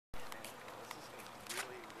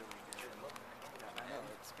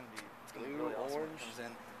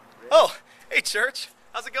Hey church,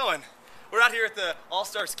 how's it going? We're out here at the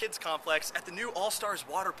All-Stars Kids Complex at the new All-Stars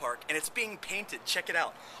Water Park, and it's being painted. Check it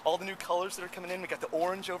out. All the new colors that are coming in. We got the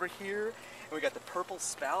orange over here, and we got the purple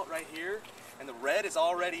spout right here, and the red is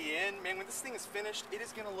already in. Man, when this thing is finished, it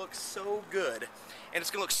is gonna look so good. And it's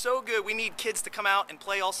gonna look so good, we need kids to come out and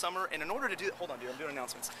play all summer, and in order to do that, hold on dude, I'm doing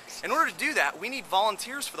announcements. In order to do that, we need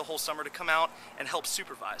volunteers for the whole summer to come out and help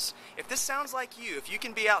supervise. If this sounds like you, if you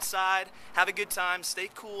can be outside, have a good time, stay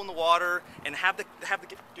cool in the water, and have the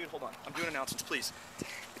dude, hold on, I'm doing announcements, please.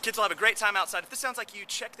 The kids will have a great time outside. If this sounds like you,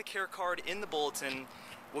 check the care card in the bulletin.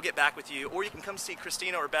 We'll get back with you, or you can come see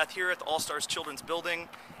Christina or Beth here at the All-Stars Children's Building,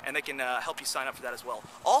 and they can help you sign up for that as well.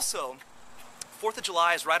 Also, 4th of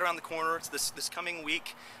July is right around the corner. It's this coming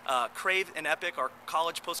week. Crave and Epic, our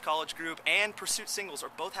college, post-college group, and Pursuit Singles are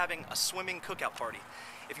both having a swimming cookout party.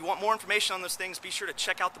 If you want more information on those things, be sure to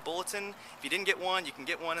check out the bulletin. If you didn't get one, you can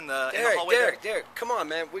get one in the hallway. Derek, come on,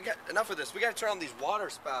 man. We got enough of this. We got to turn on these water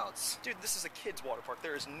spouts. Dude, this is a kids' water park.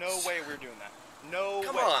 There is no way we're doing that. No way.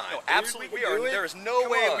 Come on, no, dude, absolutely. we can do it. There is no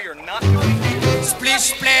way on. we are not doing it.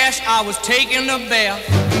 Splish splash, I was taking a bath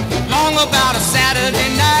long about a Saturday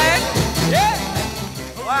night. Yeah.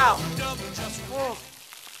 Wow. Oh.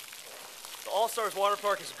 The All-Stars Water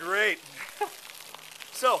Park is great.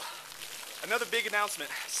 So, another big announcement.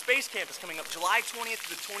 Space Camp is coming up July 20th to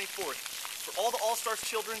the 24th. For all the All-Stars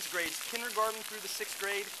children's grades, kindergarten through the 6th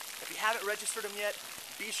grade. If you haven't registered them yet,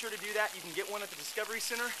 be sure to do that. You can get one at the Discovery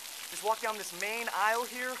Center. Just walk down this main aisle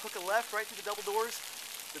here, hook a left right through the double doors.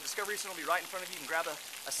 The Discovery Center will be right in front of you. You can grab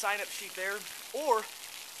a sign-up sheet there, or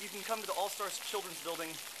you can come to the All-Stars Children's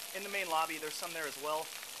Building in the main lobby. There's some there as well.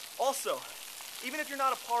 Also, even if you're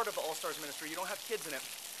not a part of the All-Stars ministry, you don't have kids in it,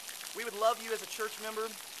 we would love you as a church member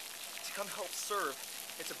to come help serve.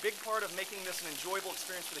 It's a big part of making this an enjoyable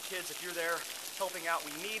experience for the kids if you're there helping out.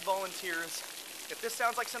 We need volunteers. If this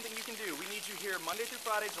sounds like something you can do, we need you here Monday through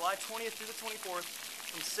Friday, July 20th through the 24th,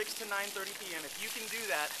 from 6 to 9:30 p.m. If you can do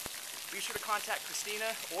that, be sure to contact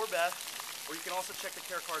Christina or Beth, or you can also check the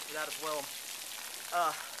care card for that as well.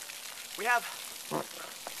 We have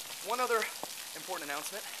one other important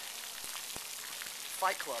announcement.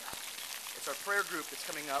 Fight Club. It's our prayer group that's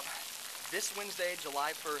coming up this Wednesday,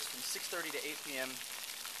 July 1st, from 6:30 to 8 p.m.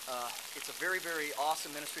 It's a very, very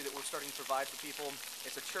awesome ministry that we're starting to provide for people.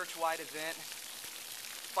 It's a church-wide event.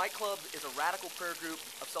 Fight Club is a radical prayer group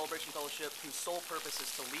of Celebration Fellowship whose sole purpose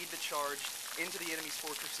is to lead the charge into the enemy's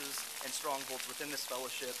fortresses and strongholds within this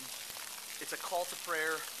fellowship. It's a call to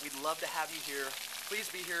prayer. We'd love to have you here. Please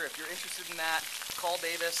be here. If you're interested in that, call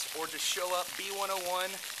Davis or just show up B101,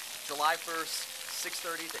 July 1st,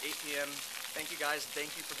 6:30 to 8 p.m. Thank you guys.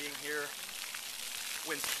 Thank you for being here.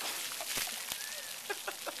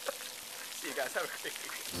 See you guys. Have a great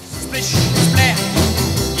weekend. Splish splash.